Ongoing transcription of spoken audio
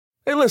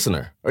Hey,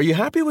 listener, are you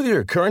happy with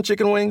your current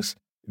chicken wings?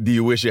 Do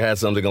you wish you had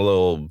something a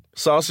little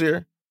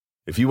saucier?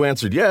 If you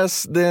answered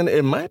yes, then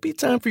it might be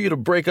time for you to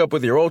break up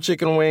with your old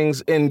chicken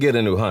wings and get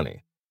a new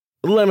honey.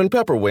 Lemon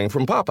pepper wing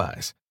from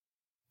Popeyes.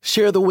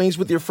 Share the wings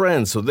with your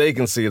friends so they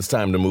can see it's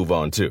time to move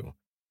on, too.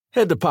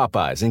 Head to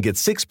Popeyes and get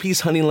 6-piece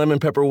honey lemon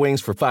pepper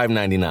wings for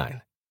 $5.99.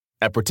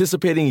 At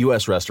participating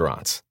U.S.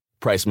 restaurants.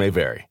 Price may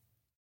vary.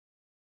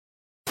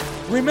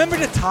 Remember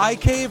the Thai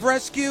cave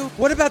rescue?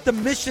 What about the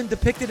mission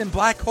depicted in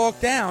Black Hawk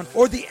Down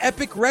or the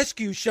epic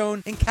rescue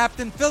shown in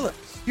Captain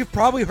Phillips? You've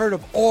probably heard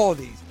of all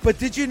these, but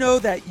did you know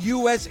that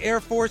U.S. Air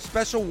Force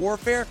Special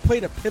Warfare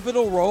played a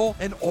pivotal role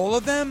in all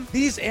of them?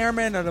 These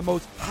airmen are the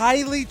most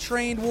highly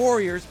trained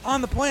warriors on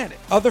the planet.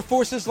 Other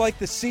forces like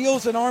the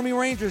SEALs and Army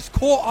Rangers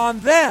call on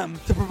them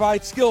to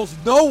provide skills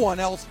no one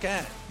else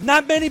can.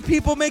 Not many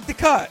people make the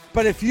cut,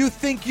 but if you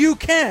think you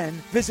can,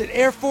 visit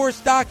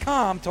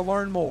airforce.com to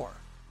learn more.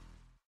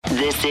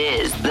 This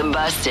is the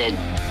Busted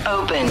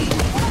Open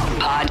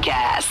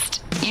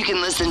Podcast. You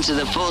can listen to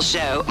the full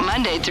show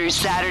Monday through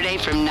Saturday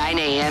from 9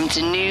 a.m.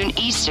 to noon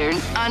Eastern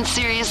on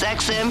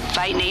SiriusXM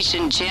Fight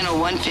Nation Channel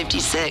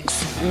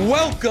 156.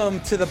 Welcome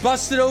to the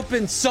Busted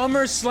Open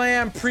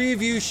SummerSlam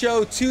Preview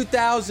Show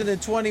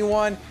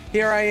 2021.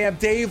 Here I am,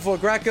 Dave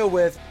LaGreca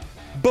with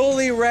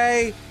Bully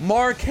Ray,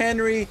 Mark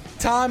Henry,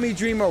 Tommy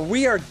Dreamer.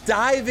 We are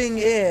diving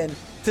in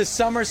to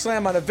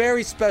SummerSlam on a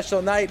very special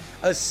night,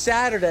 a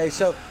Saturday.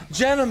 So,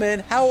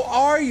 gentlemen, how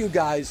are you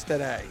guys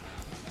today?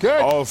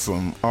 Good.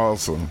 Awesome.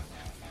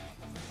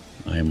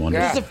 I am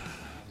wonderful.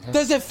 Yeah.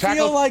 Does it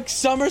feel like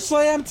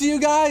SummerSlam to you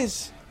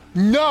guys?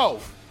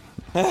 No.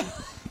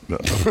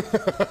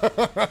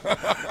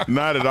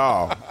 Not at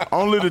all.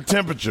 Only the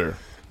temperature.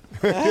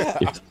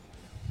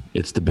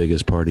 It's the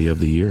biggest party of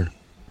the year.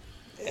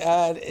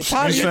 Tommy,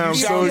 you sound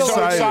so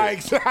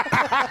excited.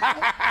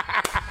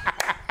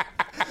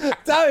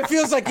 It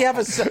feels like you have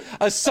a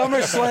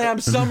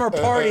SummerSlam summer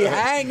party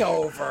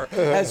hangover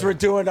as we're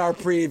doing our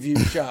preview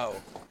show.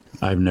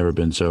 I've never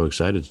been so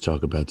excited to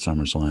talk about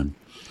SummerSlam.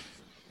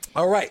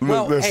 All right.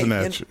 Well, listen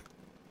at you.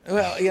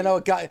 Well, you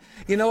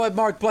know what,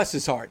 Mark? Bless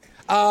his heart.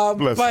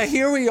 Bless but him.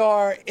 here we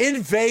are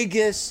in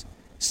Vegas,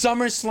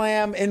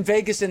 SummerSlam in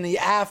Vegas in the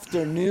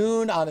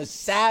afternoon on a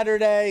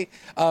Saturday.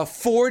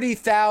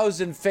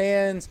 40,000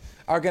 fans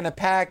are going to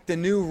pack the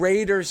new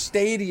Raiders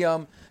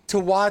Stadium to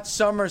watch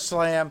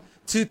SummerSlam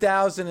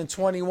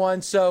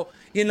 2021. So,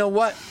 you know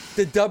what?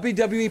 The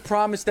WWE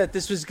promised that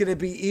this was going to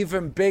be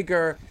even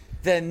bigger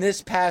than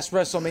this past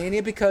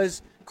WrestleMania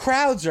because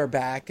crowds are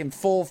back in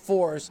full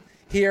force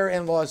here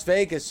in Las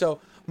Vegas. So,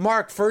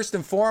 Mark, first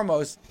and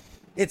foremost,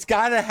 it's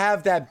got to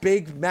have that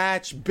big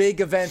match, big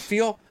event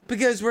feel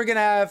because we're going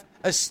to have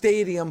a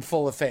stadium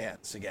full of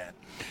fans again.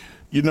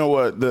 You know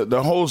what?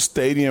 The whole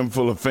stadium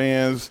full of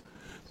fans,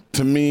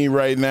 to me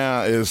right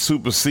now, is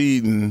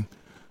superseding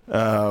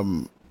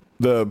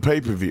the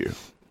pay-per-view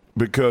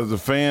because the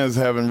fans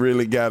haven't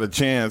really got a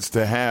chance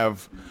to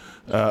have,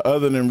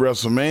 other than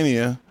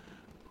WrestleMania,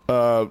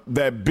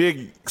 that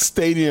big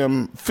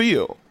stadium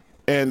feel.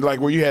 And like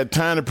where you had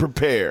time to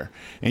prepare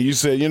and you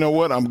said, you know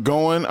what, I'm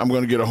going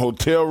to get a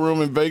hotel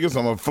room in Vegas.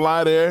 I'm going to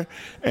fly there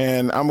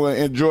and I'm going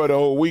to enjoy the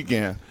whole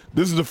weekend.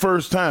 This is the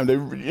first time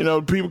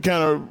people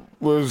kind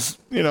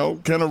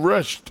of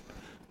rushed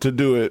to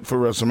do it for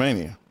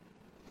WrestleMania.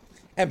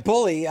 And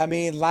Bully, I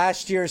mean,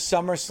 last year's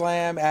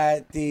SummerSlam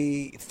at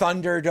the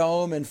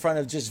Thunderdome in front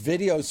of just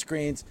video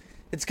screens,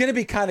 it's going to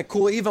be kind of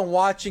cool even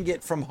watching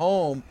it from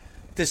home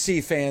to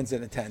see fans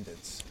in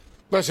attendance.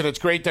 Listen, it's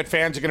great that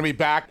fans are going to be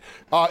back.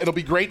 It'll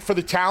be great for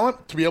the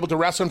talent to be able to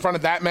wrestle in front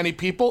of that many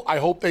people. I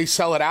hope they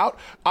sell it out.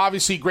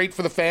 Obviously, great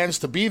for the fans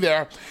to be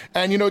there.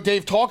 And,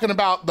 Dave, talking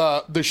about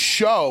the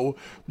show,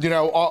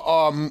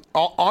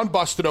 on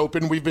Busted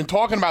Open, we've been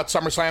talking about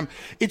SummerSlam.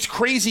 It's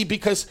crazy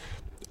because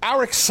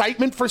our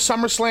excitement for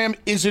SummerSlam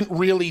isn't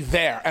really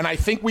there. And I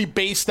think we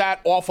base that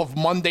off of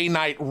Monday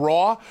Night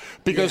Raw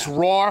because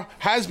Raw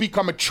has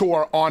become a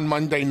chore on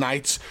Monday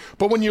nights.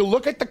 But when you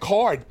look at the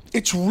card,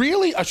 it's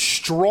really a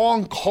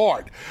strong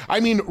card. I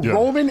mean,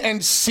 Roman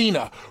and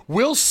Cena.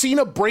 Will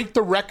Cena break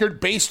the record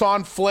based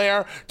on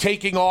Flair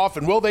taking off?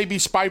 And will they be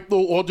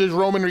spiteful or does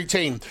Roman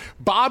retain?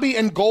 Bobby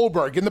and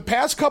Goldberg. In the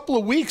past couple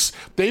of weeks,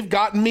 they've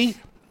gotten me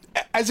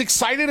as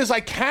excited as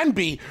I can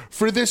be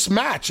for this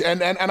match.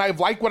 And I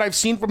like what I've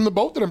seen from the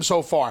both of them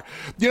so far.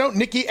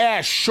 Nikki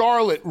Ash,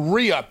 Charlotte,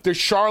 Rhea. Does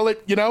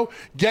Charlotte,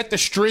 get the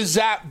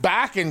Strizap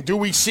back? And do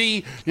we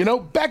see,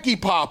 Becky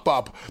pop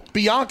up?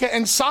 Bianca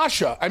and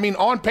Sasha. I mean,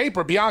 on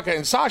paper, Bianca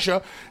and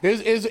Sasha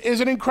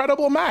is an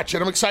incredible match,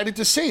 and I'm excited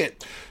to see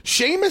it.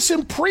 Sheamus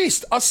and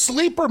Priest, a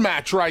sleeper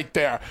match right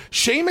there.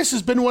 Sheamus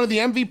has been one of the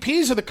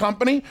MVPs of the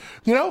company,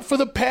 for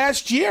the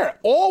past year.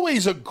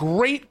 Always a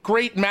great,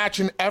 great match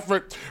and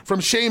effort from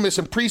Sheamus,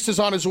 and Priest is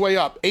on his way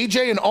up.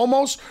 AJ and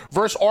Omos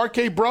versus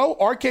RK Bro.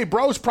 RK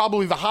Bro is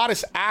probably the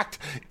hottest act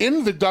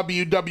in the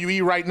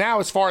WWE right now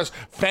as far as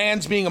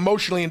fans being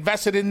emotionally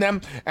invested in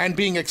them and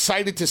being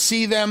excited to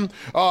see them.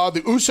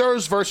 The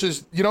Usos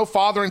versus,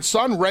 father and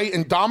son, Ray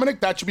and Dominic.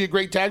 That should be a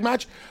great tag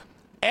match.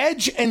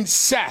 Edge and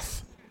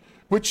Seth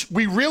which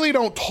we really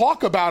don't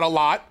talk about a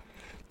lot.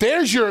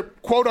 There's your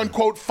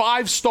quote-unquote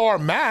 5-star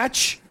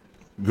match.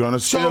 Gonna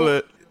steal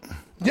it.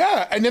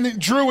 Yeah, and then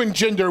Drew and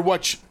Jinder,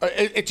 which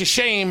it's a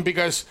shame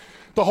because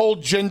the whole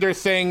Jinder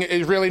thing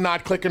is really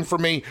not clicking for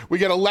me. We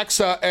get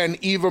Alexa and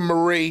Eva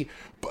Marie.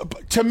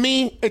 But to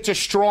me, it's a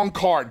strong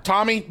card.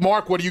 Tommy,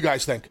 Mark, what do you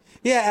guys think?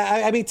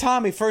 Yeah, I mean,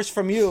 Tommy, first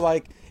from you,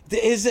 like,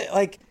 is it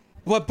like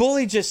what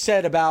Bully just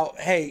said about,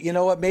 hey, you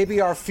know what, maybe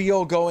our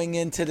feel going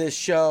into this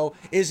show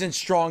isn't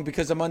strong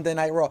because of Monday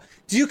Night Raw.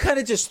 Do you kind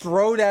of just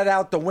throw that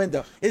out the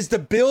window? Is the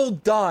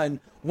build done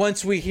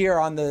once we hear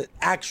on the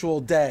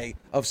actual day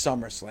of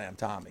SummerSlam,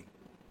 Tommy?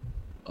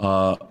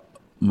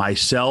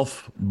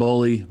 Myself,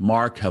 Bully,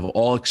 Mark have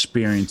all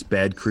experienced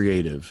bad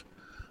creative.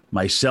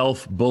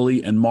 Myself,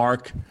 Bully, and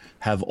Mark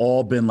have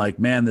all been like,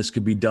 man, this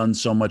could be done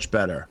so much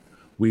better.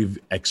 We've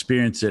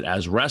experienced it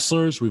as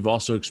wrestlers. We've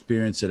also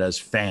experienced it as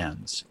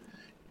fans.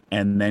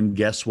 And then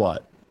guess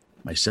what?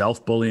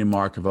 Myself, Bully, and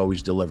Mark have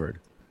always delivered,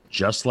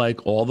 just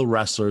like all the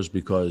wrestlers,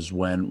 because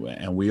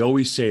and we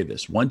always say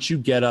this, once you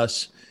get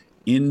us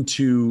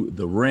into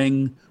the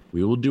ring,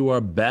 we will do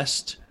our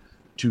best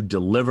to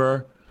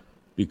deliver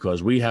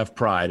because we have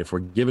pride. If we're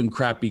given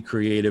crappy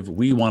creative,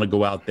 we want to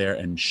go out there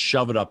and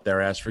shove it up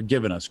their ass for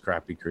giving us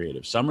crappy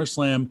creative.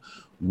 SummerSlam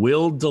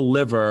will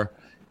deliver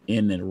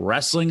in a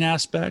wrestling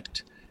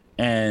aspect.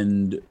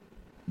 And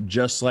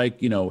just like,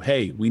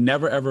 hey, we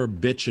never ever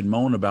bitch and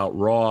moan about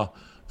Raw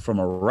from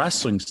a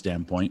wrestling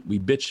standpoint. We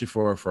bitch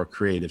for a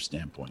creative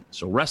standpoint.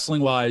 So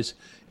wrestling wise,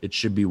 it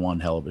should be one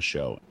hell of a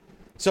show.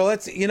 So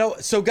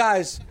so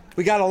guys,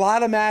 we got a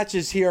lot of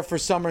matches here for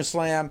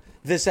SummerSlam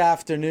this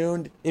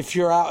afternoon. If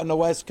you're out on the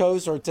West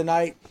Coast, or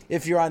tonight,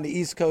 if you're on the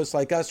East Coast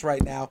like us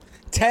right now,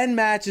 10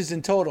 matches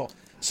in total.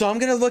 So I'm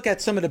going to look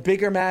at some of the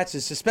bigger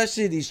matches,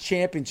 especially these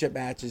championship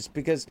matches,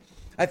 because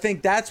I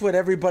think that's what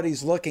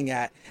everybody's looking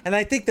at. And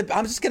I think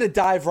I'm just going to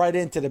dive right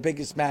into the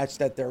biggest match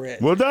that there is.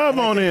 Well, dive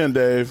on in,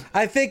 Dave.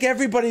 I think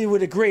everybody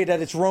would agree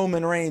that it's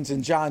Roman Reigns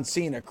and John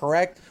Cena,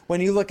 correct? When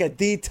you look at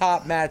the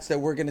top match that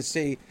we're going to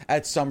see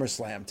at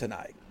SummerSlam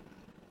tonight.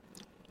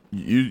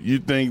 You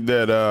think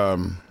that,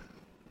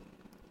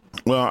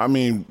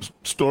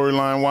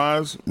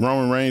 storyline-wise,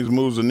 Roman Reigns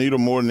moves the needle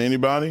more than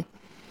anybody?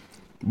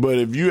 But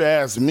if you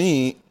ask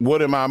me,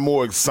 what am I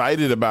more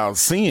excited about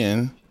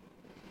seeing?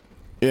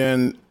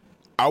 And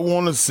I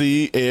want to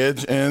see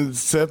Edge and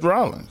Seth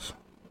Rollins.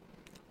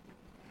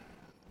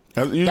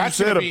 You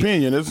said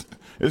opinion.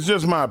 It's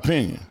just my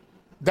opinion.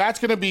 That's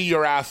going to be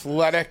your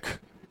athletic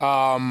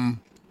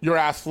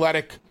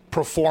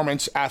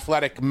performance,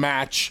 athletic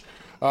match,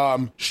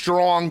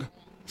 strong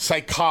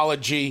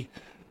psychology.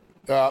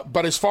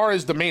 But as far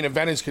as the main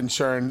event is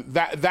concerned,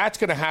 that's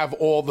going to have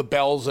all the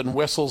bells and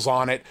whistles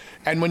on it.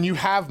 And when you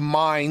have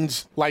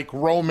minds like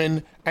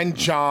Roman and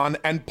John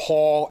and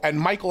Paul and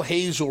Michael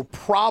Hayes will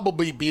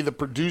probably be the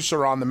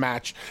producer on the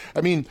match.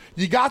 I mean,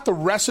 you got the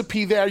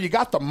recipe there. You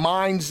got the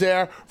minds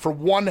there for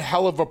one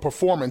hell of a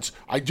performance.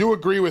 I do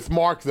agree with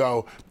Mark,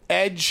 though.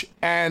 Edge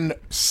and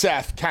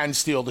Seth can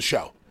steal the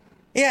show.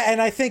 Yeah,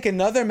 and I think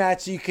another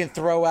match you can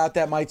throw out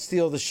that might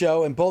steal the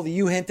show, and Bully,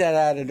 you hinted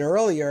at it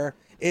earlier,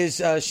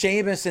 is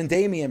Sheamus and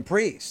Damian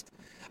Priest.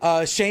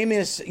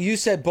 Sheamus, you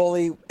said,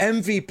 Bully,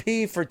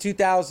 MVP for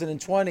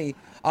 2020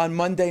 on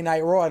Monday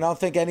Night Raw. I don't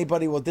think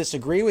anybody will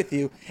disagree with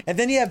you. And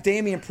then you have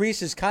Damian Priest,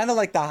 who's kind of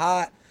like the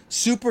hot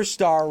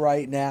superstar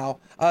right now.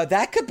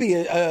 That could be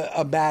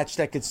a match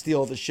that could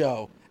steal the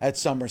show at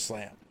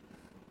SummerSlam.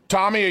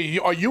 Tommy,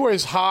 are you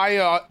as high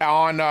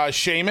on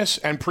Sheamus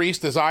and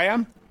Priest as I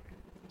am?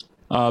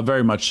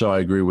 Very much so. I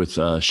agree with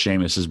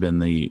Sheamus has been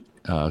the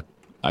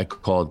I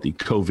call it the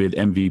COVID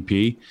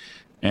MVP,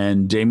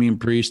 and Damian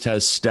Priest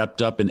has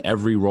stepped up in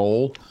every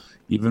role,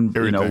 even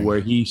where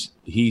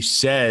he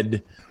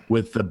said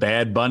with the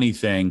Bad Bunny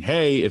thing,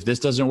 hey, if this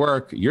doesn't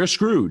work, you're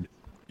screwed,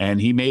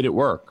 and he made it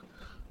work.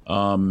 It's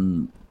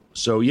going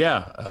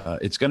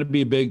to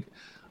be a big.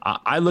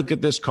 I look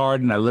at this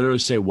card and I literally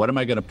say, what am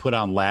I going to put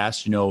on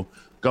last?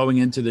 Going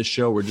into this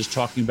show, we're just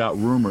talking about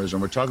rumors,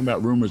 and we're talking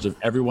about rumors of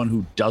everyone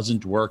who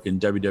doesn't work in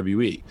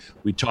WWE.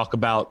 We talk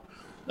about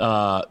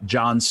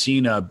John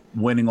Cena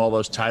winning all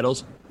those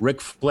titles.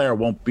 Ric Flair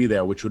won't be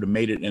there, which would have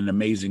made it an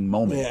amazing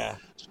moment. Yeah.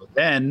 So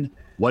then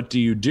what do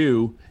you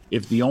do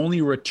if the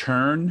only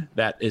return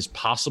that is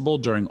possible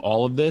during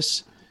all of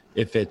this,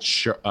 if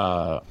it's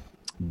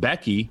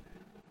Becky,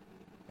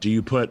 do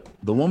you put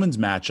the women's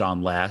match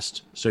on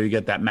last so you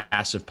get that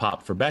massive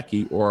pop for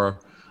Becky? Or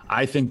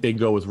I think they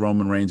go with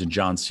Roman Reigns and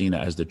John Cena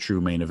as the true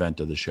main event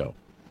of the show.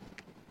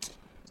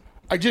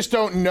 I just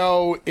don't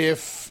know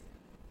if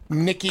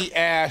Nikki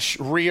Ash,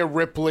 Rhea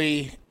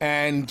Ripley,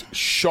 and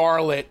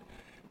Charlotte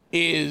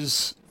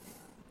is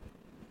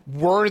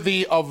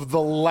worthy of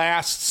the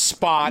last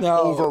spot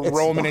over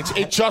Roman.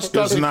 It just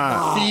doesn't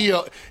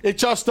feel. It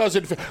just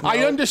doesn't feel. No.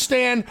 I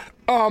understand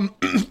the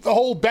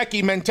whole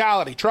Becky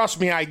mentality. Trust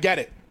me, I get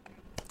it.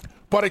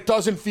 But it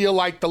doesn't feel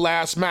like the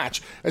last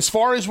match. As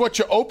far as what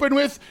you open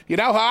with, you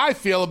know how I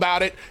feel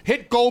about it.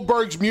 Hit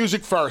Goldberg's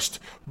music first.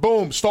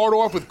 Boom. Start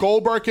off with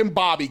Goldberg and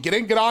Bobby. Get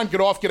in, get on,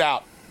 get off, get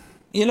out.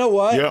 You know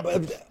what?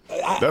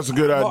 Yep. That's a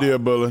good idea,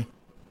 Bully.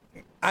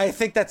 I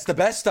think that's the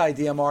best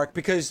idea, Mark,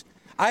 because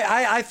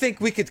I think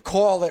we could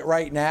call it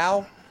right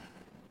now.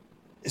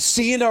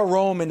 Cena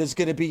Roman is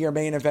going to be your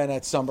main event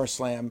at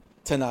SummerSlam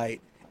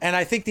tonight. And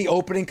I think the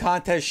opening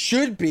contest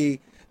should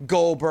be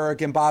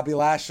Goldberg and Bobby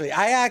Lashley.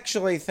 I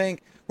actually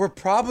think we're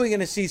probably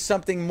going to see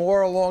something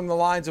more along the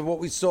lines of what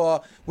we saw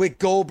with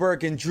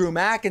Goldberg and Drew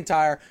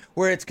McIntyre,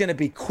 where it's going to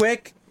be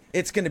quick,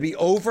 it's going to be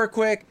over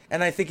quick,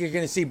 and I think you're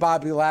going to see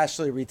Bobby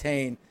Lashley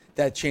retain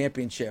that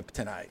championship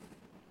tonight.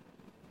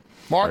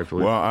 Mark?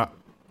 Well,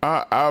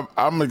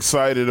 I'm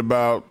excited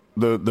about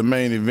the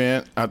main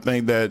event. I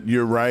think that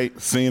you're right,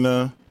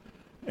 Cena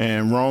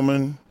and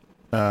Roman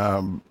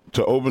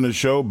to open the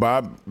show.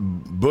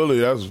 Bully,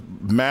 that's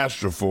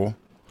masterful.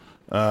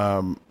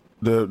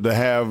 To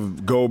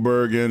have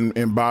Goldberg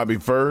and Bobby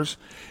first,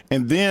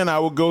 and then I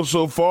would go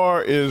so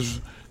far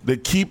as to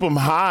keep them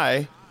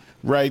high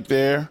right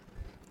there,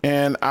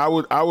 and I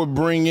would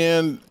bring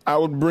in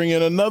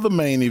another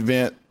main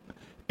event,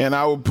 and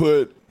I would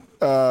put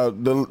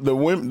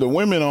the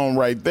women on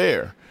right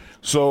there,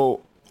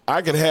 so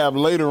I could have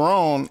later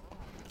on,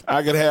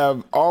 I could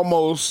have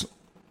Almost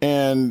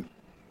and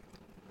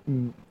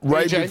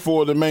right AJ.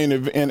 Before the main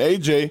event and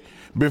AJ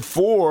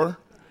before,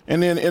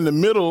 and then in the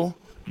middle.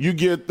 You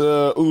get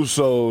the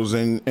Usos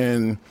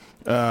and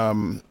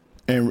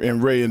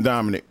Ray and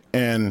Dominic,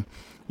 and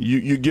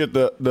you get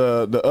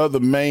the other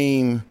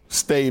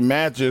mainstay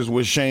matches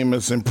with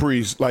Sheamus and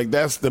Priest. Like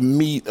that's the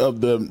meat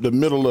of the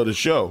middle of the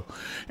show,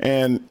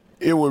 and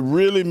it would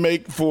really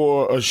make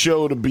for a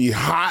show to be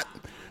hot,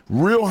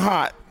 real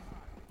hot,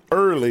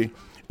 early.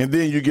 And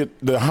then you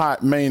get the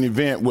hot main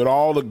event with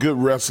all the good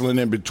wrestling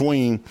in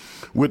between,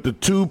 with the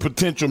two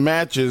potential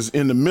matches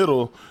in the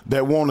middle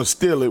that want to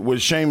steal it with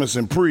Sheamus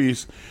and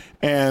Priest,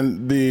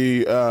 and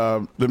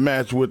the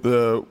match with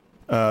the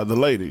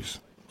ladies,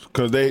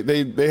 because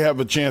they have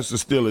a chance to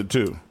steal it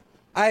too.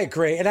 I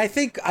agree, and I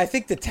think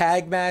the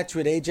tag match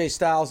with AJ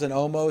Styles and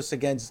Omos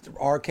against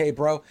RK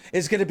Bro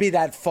is going to be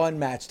that fun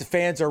match. The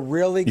fans are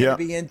really going to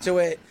be into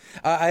it.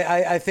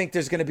 I think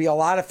there's going to be a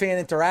lot of fan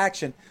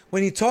interaction.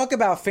 When you talk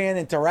about fan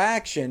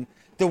interaction,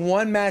 the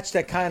one match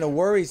that kind of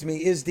worries me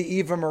is the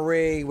Eva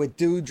Marie with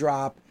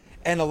Doudrop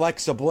and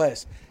Alexa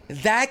Bliss.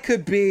 That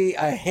could be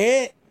a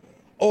hit,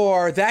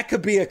 or that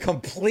could be a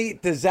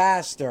complete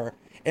disaster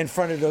in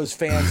front of those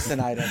fans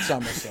tonight at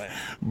SummerSlam.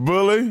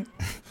 Bully?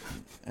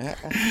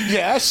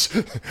 Yes.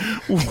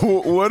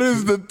 What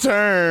is the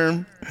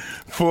term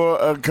for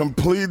a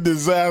complete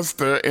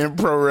disaster in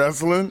pro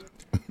wrestling?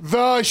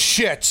 The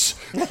shits.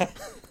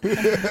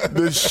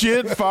 The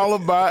shit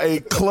followed by a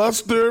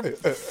cluster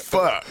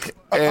fuck.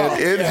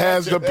 And it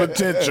has the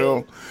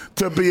potential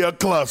to be a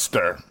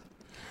cluster.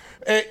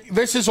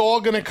 This is all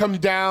going to come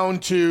down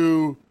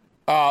to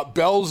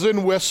bells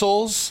and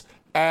whistles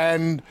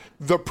and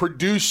the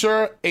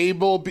producer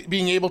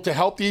being able to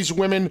help these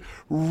women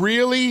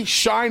really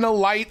shine a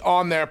light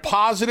on their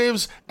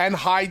positives and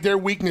hide their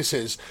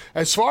weaknesses.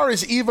 As far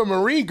as Eva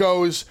Marie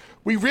goes,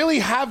 we really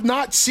have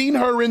not seen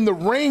her in the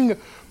ring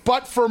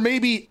but for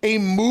maybe a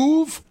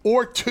move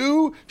or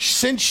two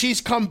since she's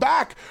come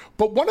back.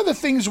 But one of the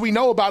things we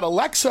know about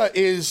Alexa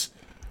is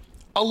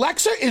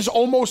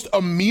almost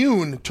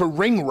immune to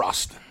ring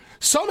rust.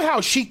 Somehow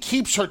she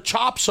keeps her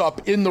chops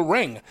up in the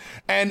ring.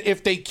 And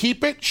if they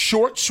keep it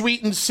short,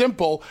 sweet, and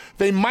simple,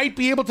 they might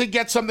be able to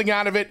get something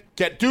out of it,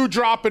 get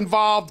Doudrop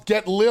involved,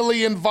 get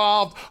Lily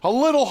involved, a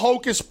little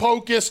hocus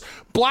pocus,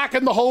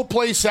 blacken the whole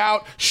place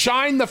out,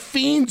 shine the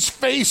Fiend's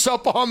face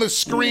up on the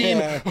screen.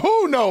 Yeah.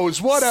 Who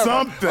knows? Whatever.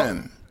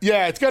 Something.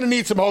 Yeah, it's going to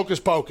need some hocus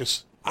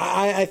pocus.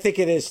 I think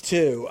it is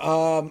too.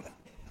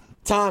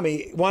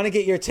 Tommy, want to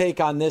get your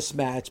take on this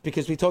match,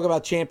 because we talk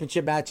about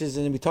championship matches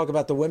and we talk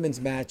about the women's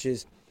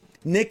matches.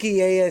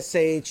 Nikki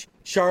ASH,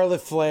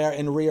 Charlotte Flair,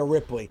 and Rhea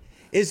Ripley.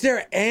 Is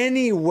there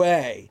any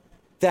way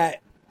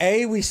that,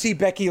 A, we see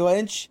Becky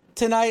Lynch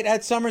tonight at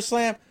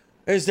SummerSlam?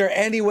 Or is there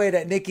any way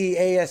that Nikki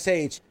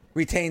ASH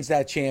retains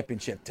that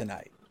championship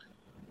tonight?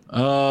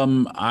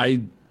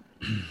 I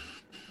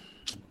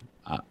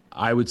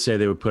would say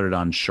they would put it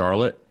on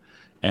Charlotte,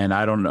 and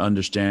I don't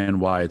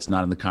understand why it's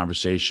not in the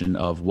conversation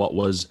of what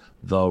was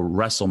the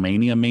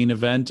WrestleMania main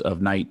event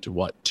of night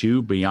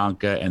 2,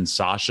 Bianca and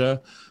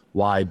Sasha.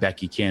 Why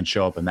Becky can't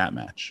show up in that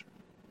match.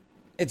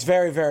 It's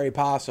very, very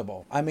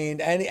possible. I mean,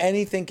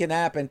 anything can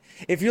happen.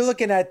 If you're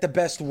looking at the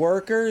best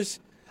workers,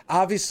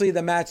 obviously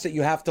the match that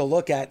you have to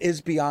look at is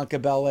Bianca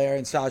Belair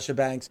and Sasha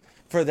Banks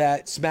for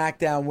that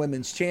SmackDown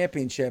Women's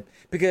Championship.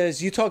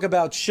 Because you talk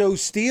about show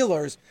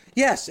stealers,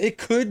 yes, it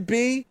could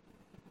be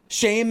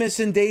Sheamus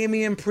and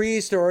Damian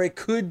Priest, or it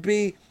could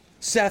be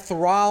Seth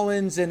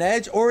Rollins and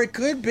Edge, or it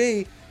could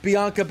be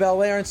Bianca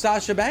Belair and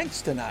Sasha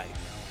Banks tonight.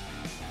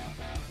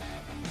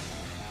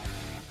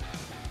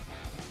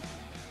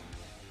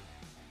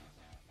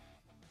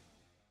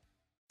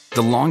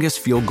 The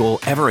longest field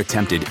goal ever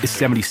attempted is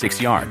 76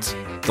 yards.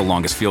 The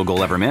longest field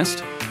goal ever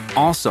missed?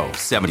 Also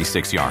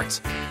 76 yards.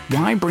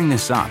 Why bring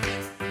this up?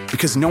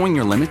 Because knowing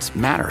your limits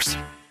matters,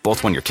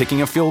 both when you're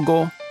kicking a field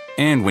goal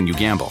and when you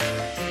gamble.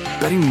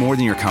 Betting more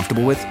than you're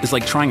comfortable with is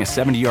like trying a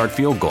 70-yard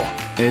field goal.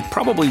 It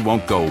probably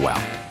won't go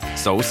well.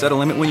 So set a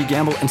limit when you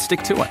gamble and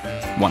stick to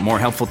it. Want more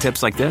helpful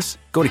tips like this?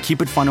 Go to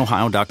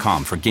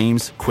keepitfunohio.com for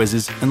games,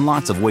 quizzes, and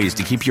lots of ways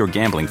to keep your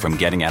gambling from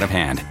getting out of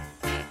hand.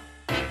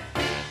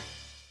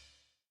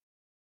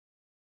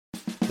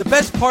 The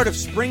best part of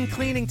spring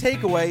cleaning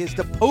takeaway is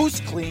the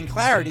post-clean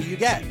clarity you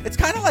get. It's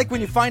kind of like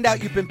when you find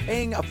out you've been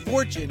paying a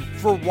fortune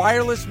for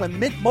wireless when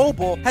Mint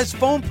Mobile has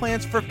phone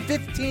plans for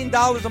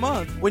 $15 a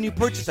month when you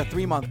purchase a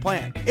 3-month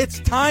plan.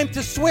 It's time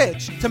to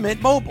switch to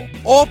Mint Mobile.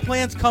 All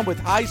plans come with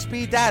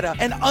high-speed data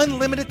and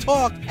unlimited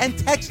talk and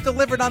text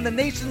delivered on the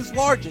nation's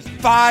largest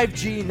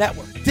 5G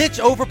network. Ditch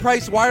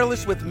overpriced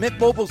wireless with Mint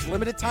Mobile's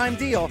limited time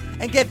deal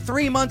and get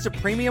 3 months of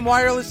premium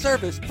wireless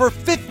service for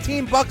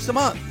 $15 a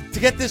month. To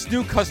get this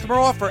new customer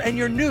offer and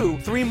your new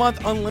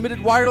 3-month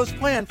unlimited wireless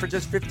plan for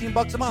just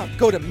 $15 a month,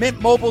 go to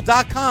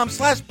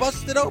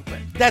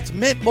mintmobile.com/bustedopen. That's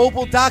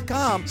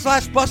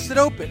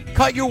mintmobile.com/bustedopen.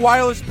 Cut your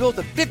wireless bill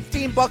to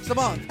 $15 a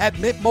month at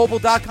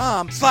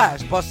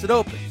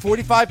mintmobile.com/bustedopen.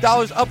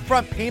 $45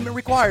 upfront payment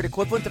required,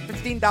 equivalent to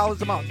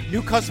 $15 a month.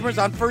 New customers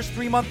on first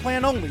 3-month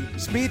plan only.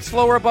 Speed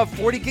slower above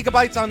 40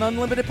 gigabytes on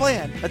unlimited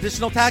plan.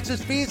 Additional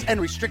taxes, fees,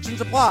 and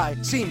restrictions apply.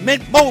 See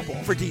Mint Mobile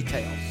for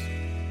details.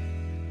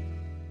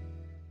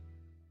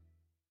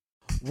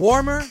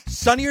 Warmer,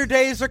 sunnier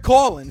days are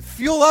calling.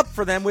 Fuel up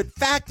for them with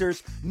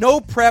Factor's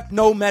no prep,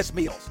 no mess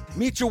meals.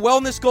 Meet your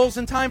wellness goals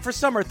in time for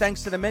summer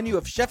thanks to the menu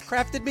of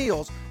chef-crafted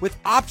meals with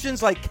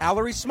options like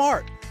Calorie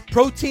Smart,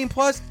 Protein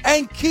Plus,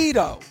 and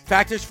Keto.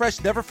 Factor's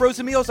fresh, never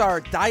frozen meals are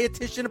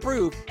dietitian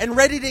approved and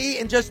ready to eat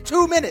in just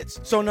 2 minutes.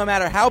 So no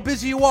matter how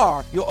busy you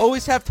are, you'll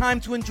always have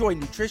time to enjoy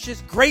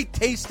nutritious, great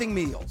tasting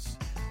meals.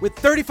 With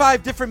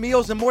 35 different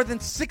meals and more than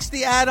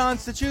 60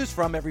 add-ons to choose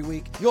from every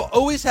week, you'll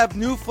always have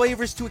new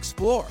flavors to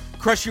explore.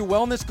 Crush your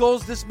wellness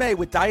goals this May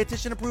with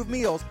dietitian-approved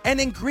meals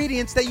and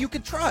ingredients that you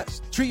can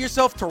trust. Treat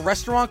yourself to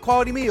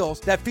restaurant-quality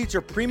meals that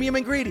feature premium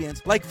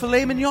ingredients like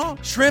filet mignon,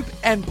 shrimp,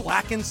 and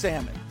blackened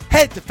salmon.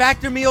 Head to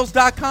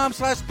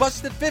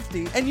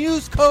factormeals.com/busted50 and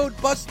use code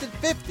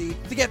BUSTED50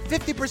 to get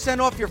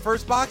 50% off your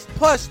first box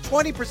plus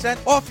 20%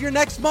 off your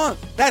next month.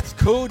 That's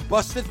code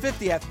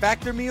BUSTED50 at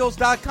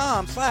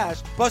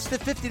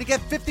factormeals.com/busted50 to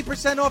get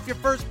 50% off your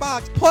first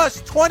box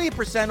plus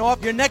 20%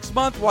 off your next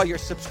month while your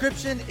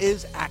subscription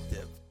is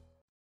active.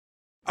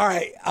 All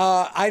right.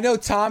 I know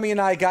Tommy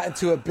and I got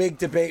into a big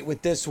debate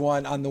with this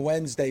one on the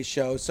Wednesday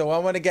show, so I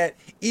want to get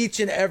each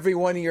and every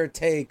one of your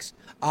takes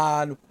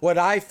on what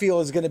I feel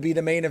is going to be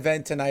the main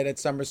event tonight at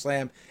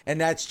SummerSlam, and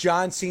that's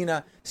John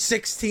Cena,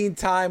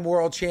 16-time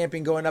world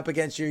champion, going up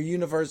against your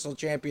Universal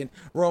Champion,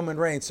 Roman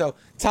Reigns. So,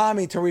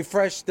 Tommy, to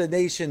refresh the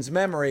nation's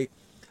memory,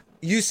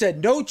 you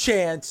said no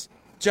chance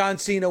John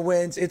Cena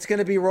wins. It's going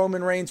to be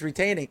Roman Reigns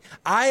retaining.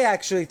 I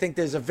actually think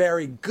there's a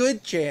very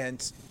good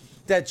chance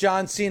that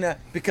John Cena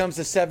becomes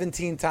a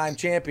 17-time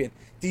champion.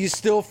 Do you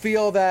still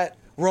feel that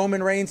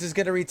Roman Reigns is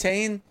going to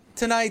retain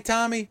tonight,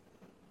 Tommy?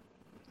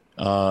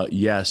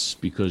 Yes,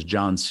 because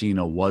John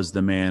Cena was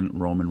the man,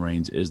 Roman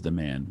Reigns is the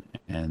man.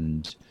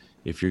 And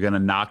if you're going to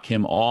knock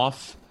him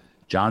off,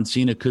 John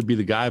Cena could be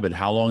the guy, but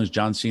how long is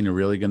John Cena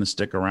really going to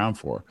stick around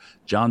for?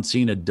 John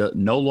Cena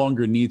no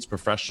longer needs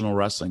professional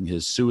wrestling.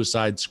 His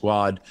Suicide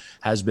Squad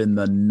has been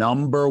the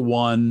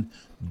 #1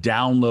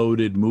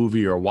 downloaded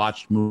movie or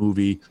watched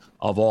movie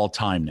of all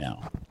time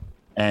now.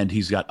 And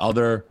he's got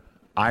other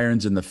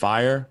irons in the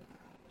fire.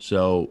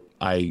 So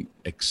I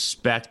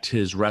expect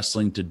his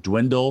wrestling to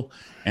dwindle,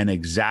 and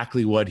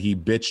exactly what he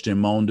bitched and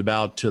moaned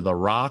about to The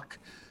Rock,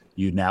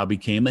 you now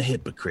became a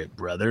hypocrite,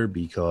 brother,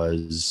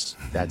 because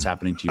that's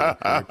happening to you.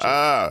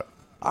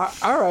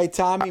 All right,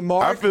 Tommy.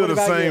 Mark, I feel the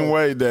same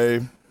way,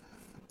 Dave.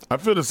 I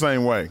feel the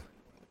same way.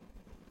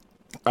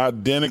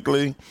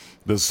 Identically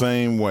the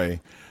same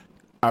way.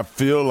 I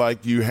feel like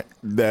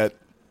that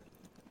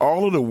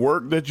all of the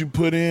work that you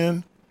put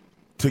in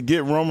to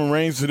get Roman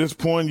Reigns to this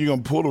point, you're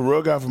going to pull the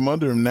rug out from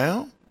under him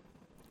now?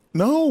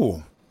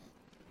 No.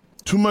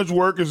 Too much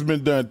work has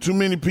been done. Too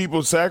many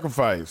people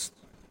sacrificed.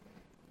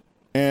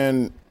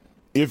 And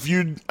I'm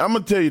going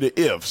to tell you the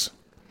ifs.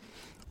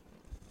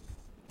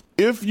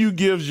 If you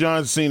give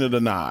John Cena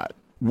the nod,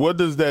 what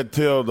does that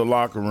tell the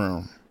locker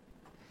room?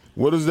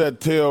 What does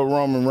that tell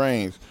Roman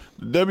Reigns?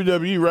 The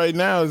WWE right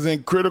now is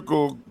in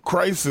critical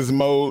crisis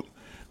mode,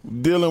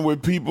 dealing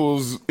with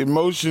people's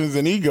emotions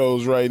and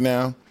egos right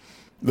now.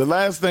 The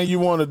last thing you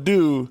want to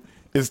do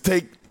is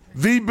take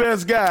the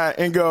best guy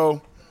and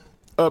go,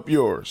 up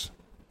yours.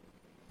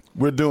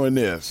 We're doing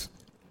this.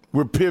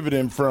 We're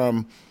pivoting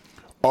from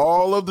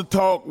all of the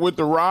talk with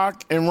The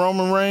Rock and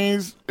Roman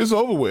Reigns. It's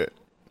over with.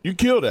 You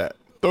kill that.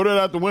 Throw that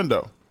out the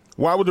window.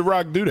 Why would The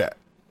Rock do that?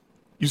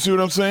 You see what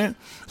I'm saying?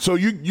 So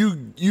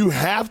you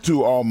have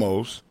to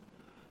almost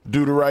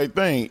do the right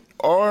thing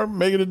or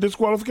make it a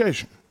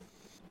disqualification.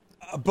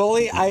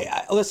 Bully,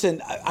 I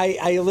listen.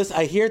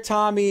 I hear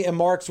Tommy and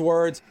Mark's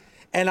words,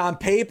 and on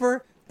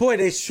paper, boy,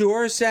 they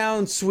sure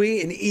sound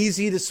sweet and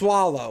easy to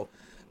swallow.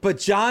 But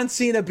John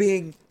Cena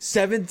being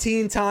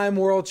 17-time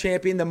world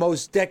champion, the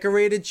most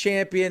decorated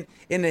champion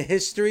in the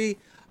history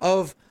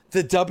of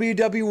the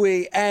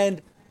WWE,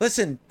 and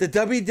listen, the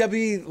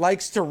WWE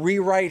likes to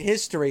rewrite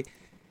history.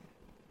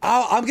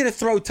 I'm going to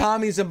throw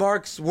Tommy's and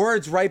Mark's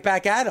words right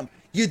back at him.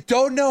 You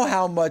don't know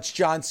how much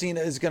John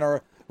Cena is going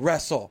to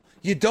wrestle.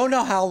 You don't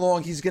know how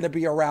long he's going to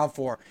be around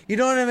for. You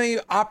don't know how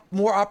many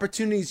more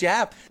opportunities you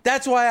have.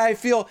 That's why I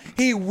feel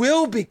he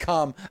will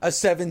become a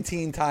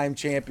 17-time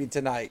champion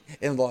tonight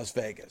in Las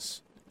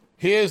Vegas.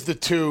 Here's the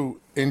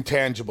two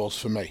intangibles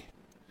for me.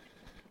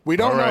 We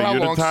don't know how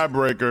you're long. The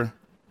tiebreaker.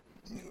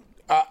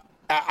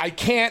 I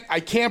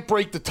can't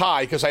break the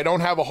tie because I don't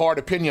have a hard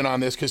opinion on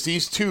this because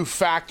these two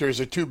factors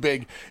are too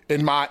big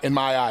in my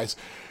eyes.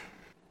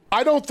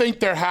 I don't think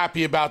they're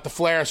happy about the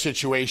Flair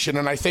situation,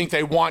 and I think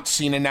they want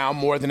Cena now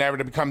more than ever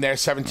to become their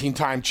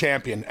 17-time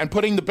champion. And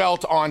putting the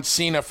belt on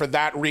Cena for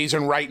that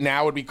reason right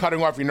now would be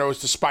cutting off your nose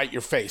to spite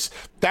your face.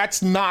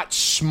 That's not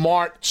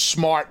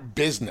smart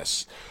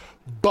business.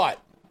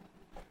 But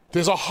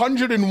there's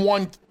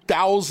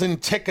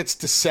 101,000 tickets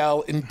to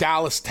sell in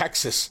Dallas,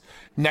 Texas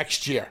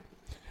next year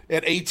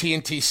at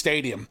AT&T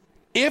Stadium.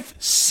 If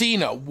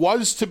Cena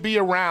was to be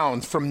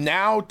around from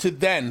now to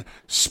then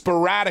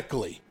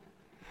sporadically,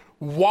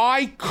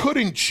 why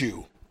couldn't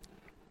you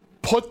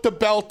put the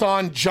belt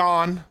on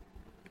John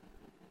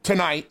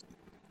tonight,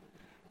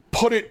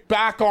 put it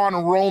back on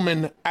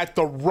Roman at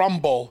the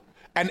Rumble,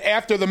 and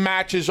after the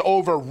match is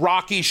over,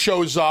 Rocky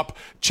shows up,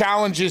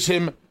 challenges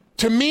him?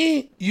 To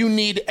me, you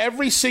need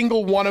every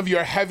single one of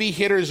your heavy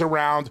hitters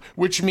around,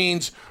 which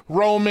means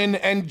Roman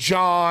and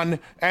John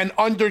and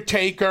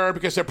Undertaker,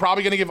 because they're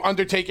probably going to give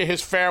Undertaker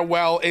his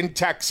farewell in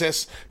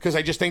Texas, because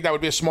I just think that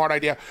would be a smart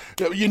idea.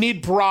 You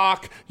need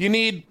Brock. You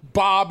need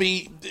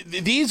Bobby.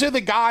 These are the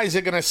guys that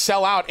are going to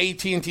sell out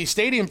AT&T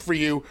Stadium for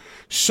you.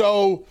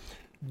 So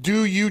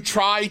do you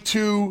try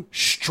to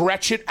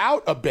stretch it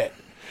out a bit?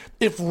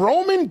 If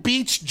Roman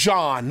beats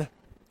John,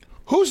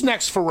 who's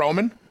next for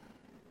Roman?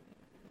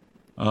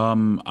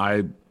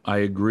 I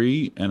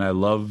agree, and I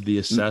love the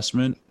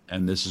assessment,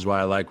 and this is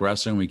why I like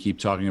wrestling. We keep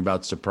talking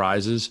about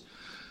surprises.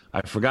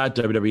 I forgot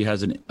WWE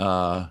has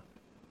an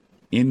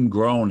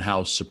ingrown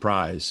house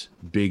surprise,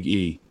 Big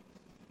E.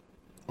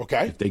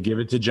 Okay. If they give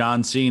it to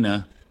John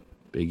Cena,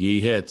 Big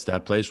E hits,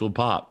 that place will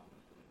pop.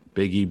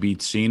 Big E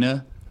beats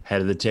Cena,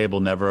 head of the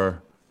table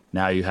never,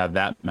 now you have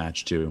that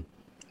match too.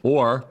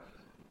 Or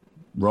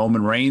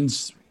Roman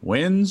Reigns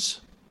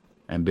wins,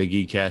 and Big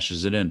E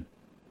cashes it in.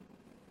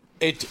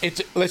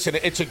 Listen,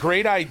 it's a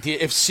great idea.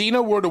 If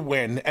Cena were to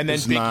win and then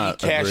Big E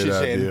cashes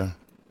in,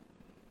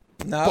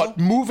 no. But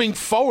moving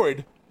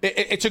forward,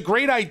 it's a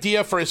great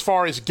idea for as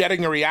far as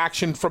getting a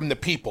reaction from the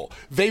people.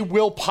 They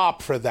will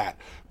pop for that.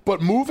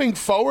 But moving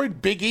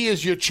forward, Big E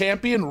is your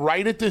champion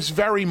right at this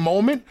very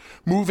moment,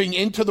 moving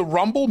into the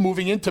Rumble,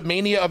 moving into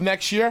Mania of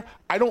next year.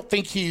 I don't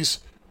think he's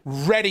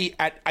ready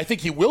I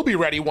think he will be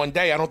ready one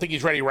day. I don't think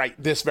he's ready right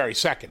this very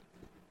second.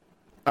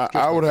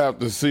 I would have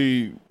to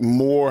see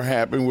more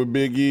happen with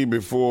Big E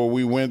before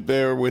we went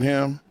there with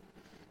him.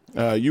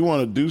 You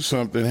want to do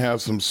something,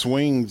 have some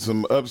swings,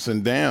 some ups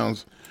and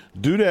downs.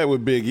 Do that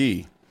with Big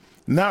E,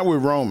 not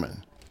with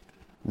Roman.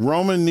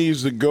 Roman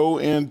needs to go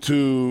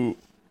into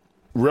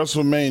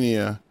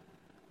WrestleMania,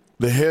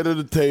 the head of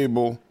the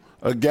table,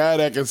 a guy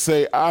that can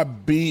say, I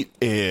beat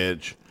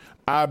Edge,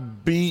 I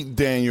beat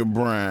Daniel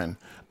Bryan,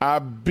 I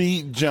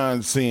beat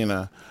John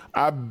Cena,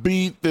 I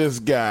beat this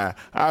guy,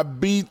 I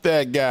beat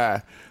that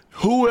guy.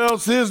 Who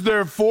else is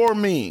there for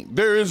me?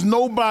 There is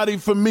nobody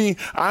for me.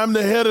 I'm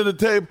the head of the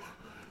table.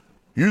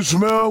 You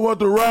smell what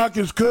The Rock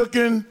is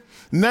cooking?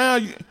 Now,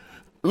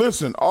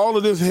 listen, all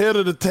of this head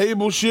of the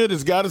table shit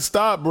has got to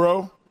stop,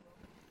 bro.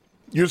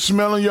 You're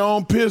smelling your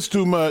own piss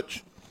too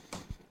much.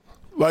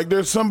 Like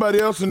there's somebody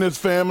else in this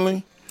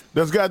family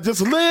that's got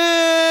just a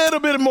little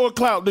bit more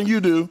clout than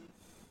you do,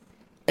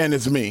 and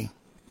it's me.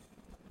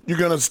 You're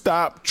going to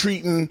stop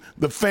treating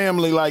the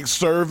family like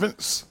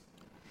servants.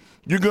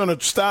 You're going to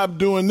stop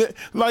doing that.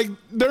 Like,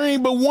 there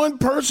ain't but one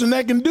person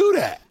that can do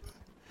that.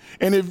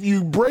 And if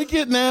you break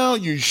it now,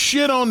 you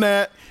shit on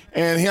that,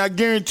 and I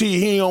guarantee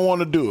he ain't going to want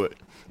to do it.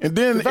 And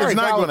then it's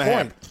not going to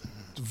happen.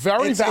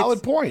 Very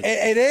valid point.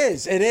 It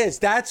is.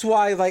 That's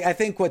why, like, I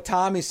think what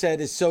Tommy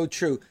said is so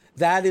true.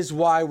 That is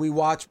why we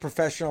watch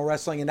professional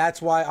wrestling, and that's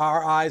why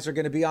our eyes are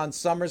going to be on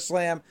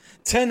SummerSlam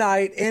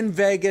tonight in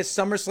Vegas,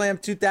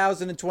 SummerSlam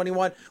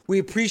 2021. We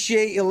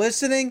appreciate you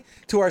listening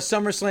to our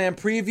SummerSlam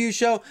preview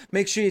show.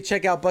 Make sure you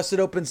check out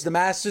Busted Open's The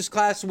Masters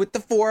Class with the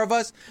four of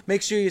us.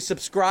 Make sure you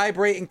subscribe,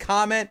 rate, and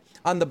comment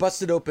on the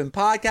Busted Open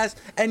podcast,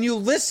 and you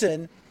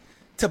listen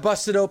to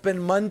Busted Open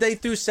Monday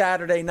through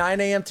Saturday,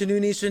 9 a.m. to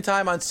noon Eastern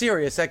Time on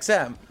Sirius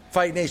XM,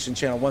 Fight Nation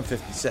Channel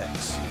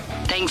 156.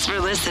 Thanks for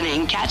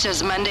listening. Catch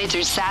us Monday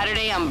through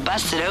Saturday on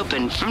Busted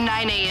Open from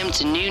 9 a.m.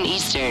 to noon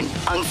Eastern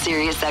on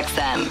Sirius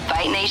XM,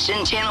 Fight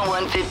Nation Channel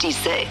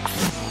 156.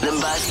 The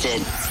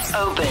Busted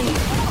Open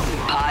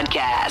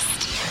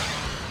Podcast.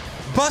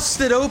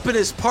 Busted Open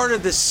is part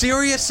of the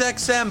Sirius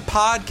XM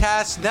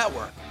Podcast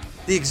Network.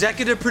 The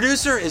executive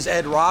producer is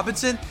Ed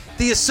Robinson.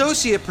 The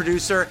associate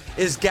producer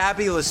is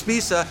Gabby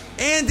Laspisa.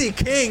 Andy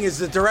King is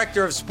the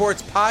director of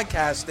sports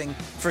podcasting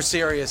for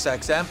Sirius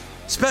XM.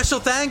 Special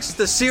thanks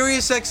to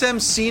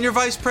SiriusXM Senior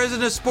Vice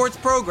President of Sports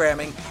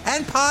Programming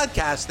and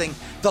Podcasting,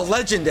 the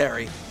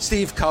legendary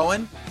Steve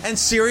Cohen, and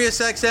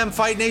SiriusXM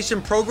Fight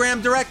Nation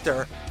Program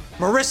Director,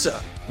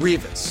 Marissa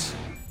Rivas.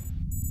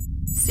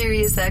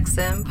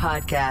 SiriusXM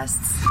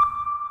Podcasts.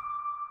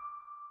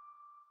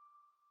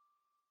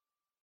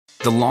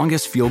 The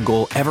longest field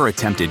goal ever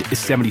attempted is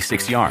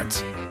 76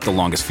 yards. The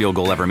longest field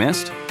goal ever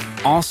missed?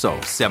 Also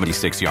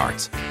 76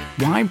 yards.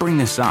 Why bring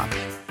this up?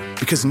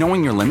 Because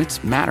knowing your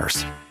limits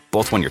matters,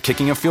 both when you're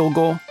kicking a field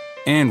goal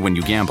and when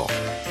you gamble.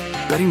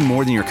 Betting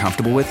more than you're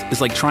comfortable with is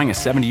like trying a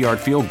 70-yard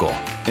field goal.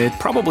 It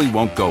probably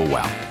won't go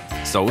well.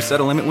 So set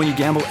a limit when you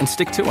gamble and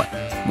stick to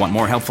it. Want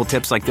more helpful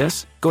tips like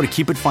this? Go to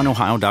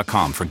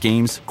keepitfunohio.com for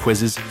games,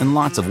 quizzes, and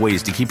lots of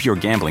ways to keep your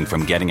gambling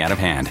from getting out of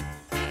hand.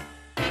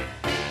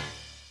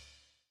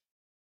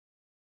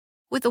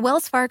 With the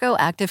Wells Fargo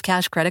Active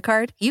Cash Credit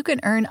Card, you can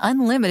earn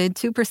unlimited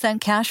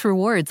 2% cash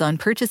rewards on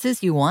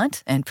purchases you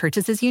want and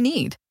purchases you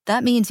need.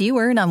 That means you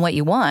earn on what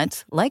you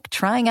want, like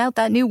trying out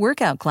that new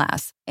workout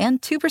class, and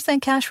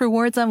 2% cash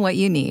rewards on what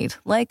you need,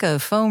 like a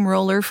foam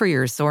roller for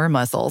your sore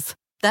muscles.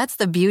 That's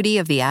the beauty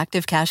of the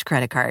Active Cash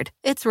Credit Card.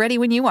 It's ready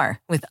when you are,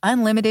 with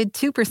unlimited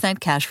 2%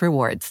 cash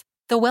rewards.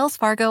 The Wells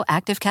Fargo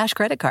Active Cash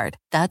Credit Card.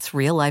 That's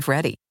real life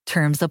ready.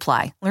 Terms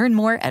apply. Learn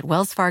more at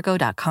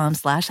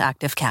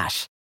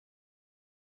wellsfargo.com/activecash.